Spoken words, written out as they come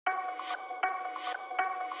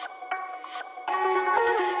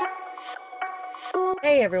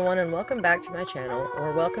Hey everyone, and welcome back to my channel,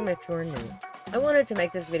 or welcome if you're new. I wanted to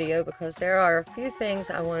make this video because there are a few things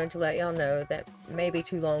I wanted to let y'all know that may be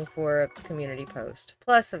too long for a community post.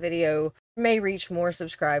 Plus, a video may reach more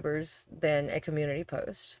subscribers than a community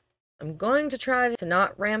post. I'm going to try to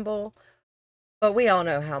not ramble, but we all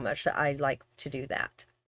know how much I like to do that.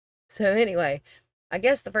 So anyway, I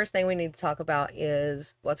guess the first thing we need to talk about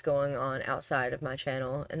is what's going on outside of my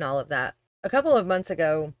channel and all of that. A couple of months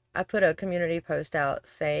ago, I put a community post out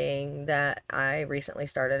saying that I recently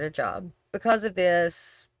started a job. Because of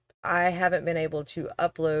this, I haven't been able to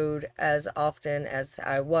upload as often as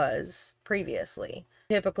I was previously.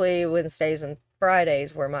 Typically, Wednesdays and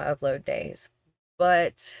Fridays were my upload days.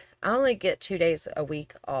 But I only get 2 days a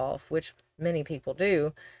week off, which many people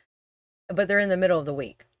do, but they're in the middle of the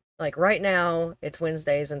week. Like right now, it's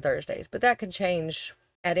Wednesdays and Thursdays, but that could change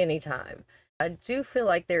at any time. I do feel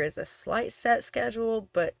like there is a slight set schedule,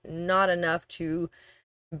 but not enough to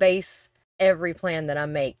base every plan that I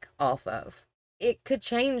make off of. It could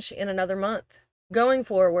change in another month. Going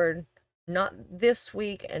forward, not this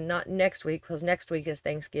week and not next week, because next week is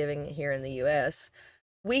Thanksgiving here in the US.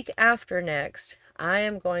 Week after next, I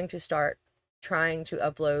am going to start trying to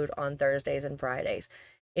upload on Thursdays and Fridays.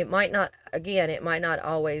 It might not, again, it might not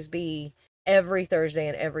always be every Thursday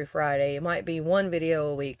and every Friday. It might be one video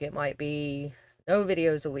a week. It might be no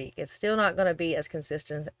videos a week. It's still not going to be as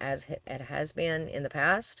consistent as it has been in the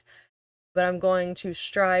past, but I'm going to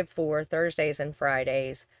strive for Thursdays and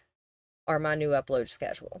Fridays are my new upload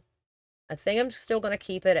schedule. I think I'm still going to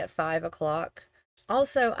keep it at 5 o'clock.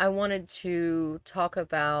 Also, I wanted to talk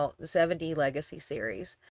about the 7D Legacy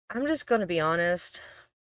series. I'm just going to be honest,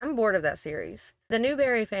 I'm bored of that series. The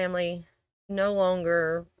Newberry family no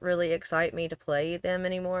longer really excite me to play them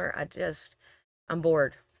anymore. I'm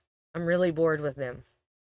bored. I'm really bored with them.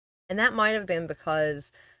 And that might have been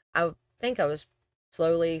because I think I was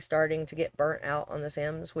slowly starting to get burnt out on The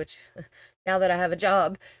Sims, which now that I have a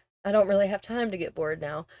job, I don't really have time to get bored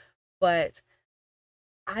now. But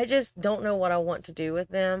I just don't know what I want to do with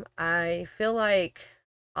them. I feel like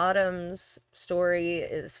Autumn's story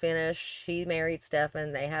is finished. She married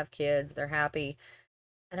Stefan. They have kids. They're happy.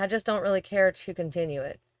 And I just don't really care to continue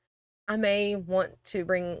it. I may want to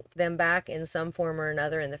bring them back in some form or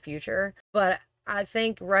another in the future, but I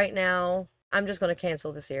think right now I'm just going to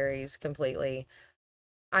cancel the series completely.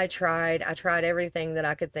 I tried everything that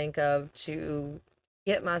I could think of to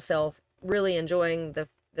get myself really enjoying the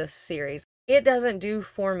series. It doesn't do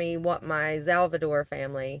for me what my Salvador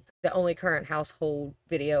family, the only current household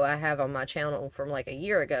video I have on my channel from like a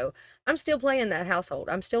year ago, I'm still playing that household.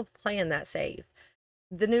 I'm still playing that save.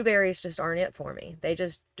 The Newberries just aren't it for me. They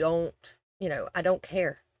just don't, I don't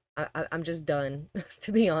care. I'm just done,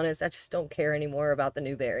 to be honest. I just don't care anymore about the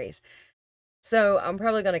Newberries. So I'm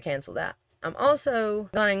probably going to cancel that. I'm also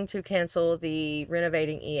going to cancel the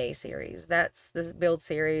Renovating EA series. That's this build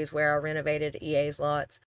series where I renovated EA's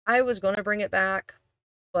lots. I was going to bring it back,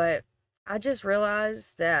 but I just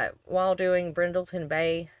realized that while doing Brindleton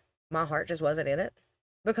Bay, my heart just wasn't in it.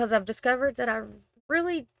 Because I've discovered that I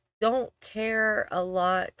really don't care a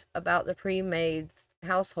lot about the pre-made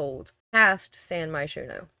households past San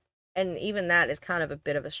Myshuno. And even that is kind of a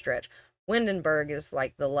bit of a stretch. Windenburg is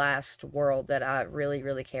like the last world that I really,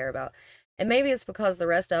 really care about. And maybe it's because the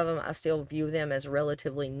rest of them, I still view them as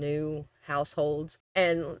relatively new households.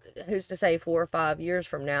 And who's to say 4 or 5 years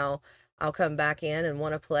from now, I'll come back in and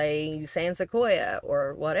want to play San Sequoia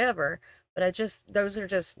or whatever. But those are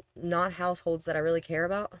just not households that I really care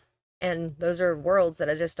about. And those are worlds that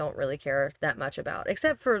I just don't really care that much about,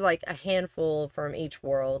 except for like a handful from each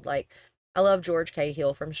world. Like, I love George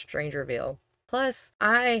Cahill from Strangerville. Plus,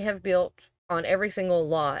 I have built on every single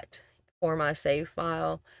lot for my save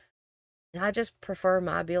file, and I just prefer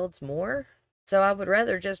my builds more. So I would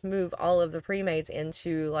rather just move all of the pre-mades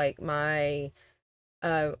into like my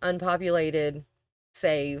unpopulated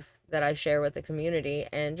save that I share with the community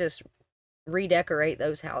and just redecorate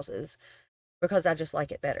those houses because I just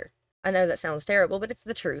like it better. I know that sounds terrible, but it's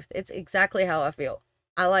the truth. It's exactly how I feel.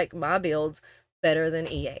 I like my builds better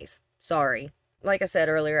than EA's. Sorry. Like I said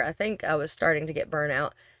earlier, I think I was starting to get burnt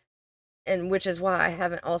out, and which is why I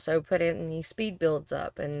haven't also put any speed builds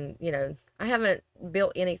up. And, I haven't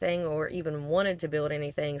built anything or even wanted to build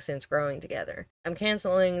anything since growing together. I'm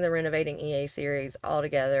canceling the Renovating EA series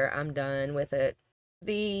altogether. I'm done with it.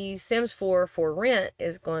 The Sims 4 for rent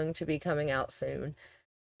is going to be coming out soon.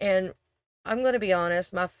 And I'm going to be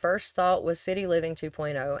honest, my first thought was City Living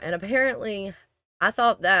 2.0, and apparently I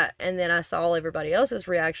thought that, and then I saw everybody else's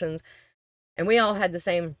reactions, and we all had the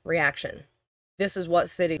same reaction. this is what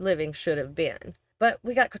city living should have been. But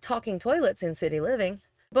we got talking toilets in city living.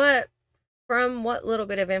 But from what little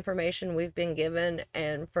bit of information we've been given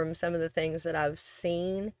and from some of the things that I've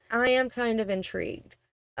seen, I am kind of intrigued.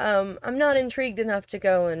 I'm not intrigued enough to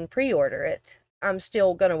go and pre-order it. I'm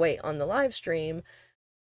still gonna wait on the live stream,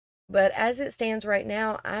 but as it stands right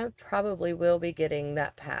now, I probably will be getting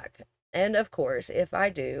that pack. And of course, if I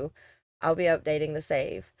do, I'll be updating the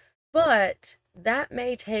save. But that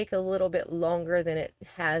may take a little bit longer than it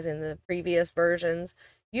has in the previous versions.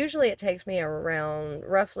 Usually it takes me around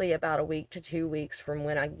roughly about a week to 2 weeks from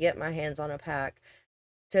when I get my hands on a pack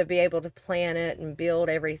to be able to plan it and build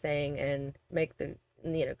everything and make the,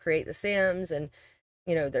 create the Sims and,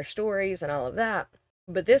 their stories and all of that.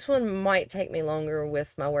 But this one might take me longer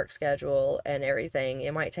with my work schedule and everything.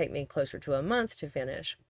 It might take me closer to a month to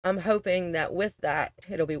finish. I'm hoping that with that,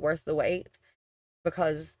 it'll be worth the wait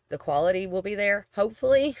because the quality will be there,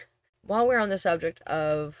 hopefully. While we're on the subject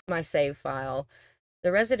of my save file,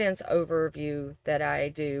 the residence overview that I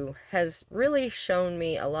do has really shown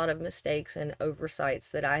me a lot of mistakes and oversights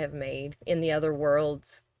that I have made in the other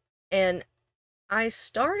worlds. And I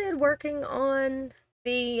started working on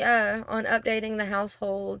on updating the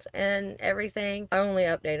households and everything. I only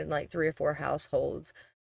updated like 3 or 4 households.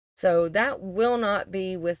 So that will not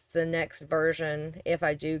be with the next version. If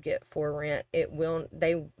I do get for rent, they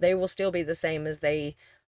will still be the same as they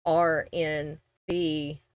are in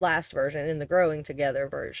the last version, in the growing together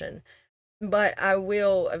version. But I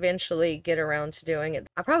will eventually get around to doing it.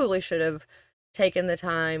 I probably should have taken the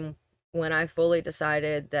time when I fully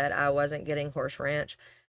decided that I wasn't getting Horse Ranch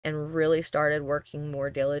and really started working more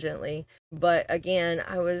diligently. But again,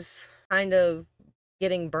 I was kind of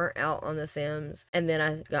getting burnt out on The Sims, and then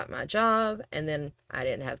I got my job, and then I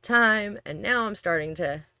didn't have time, and now I'm starting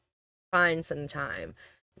to find some time.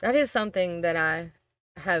 That is something that I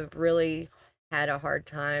have really had a hard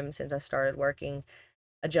time since I started working,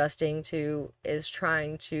 adjusting to, is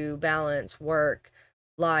trying to balance work,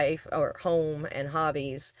 life, or home, and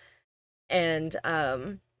hobbies. And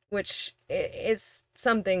which is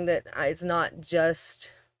something that it's not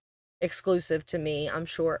just exclusive to me. I'm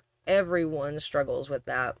sure everyone struggles with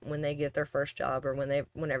that when they get their first job, or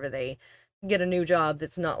whenever they get a new job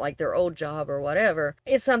that's not like their old job or whatever.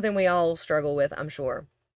 It's something we all struggle with, I'm sure.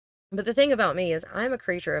 But the thing about me is I'm a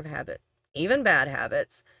creature of habit, even bad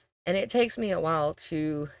habits, and it takes me a while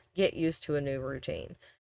to get used to a new routine.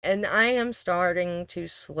 And I am starting to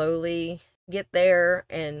slowly get there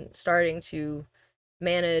and starting to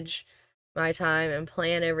manage my time and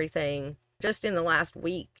plan everything. Just in the last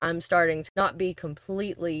week, I'm starting to not be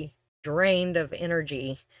completely drained of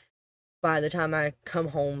energy by the time I come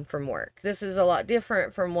home from work. This is a lot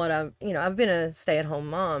different from what I've been a stay-at-home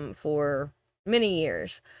mom for many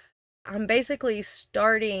years. I'm basically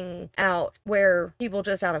starting out where people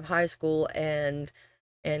just out of high school and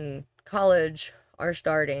college are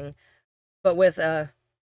starting, but with a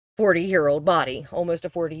 40-year-old body, almost a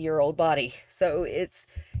 40-year-old body. So it's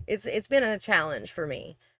been a challenge for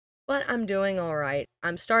me, but I'm doing all right.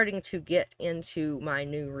 I'm starting to get into my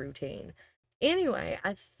new routine. Anyway,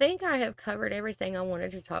 I think I have covered everything I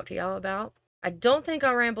wanted to talk to y'all about. I don't think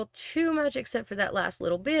I'll ramble too much except for that last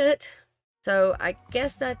little bit. So I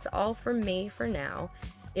guess that's all from me for now.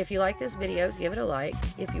 If you like this video, give it a like.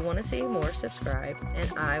 If you want to see more, subscribe.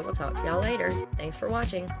 And I will talk to y'all later. Thanks for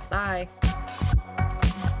watching. Bye.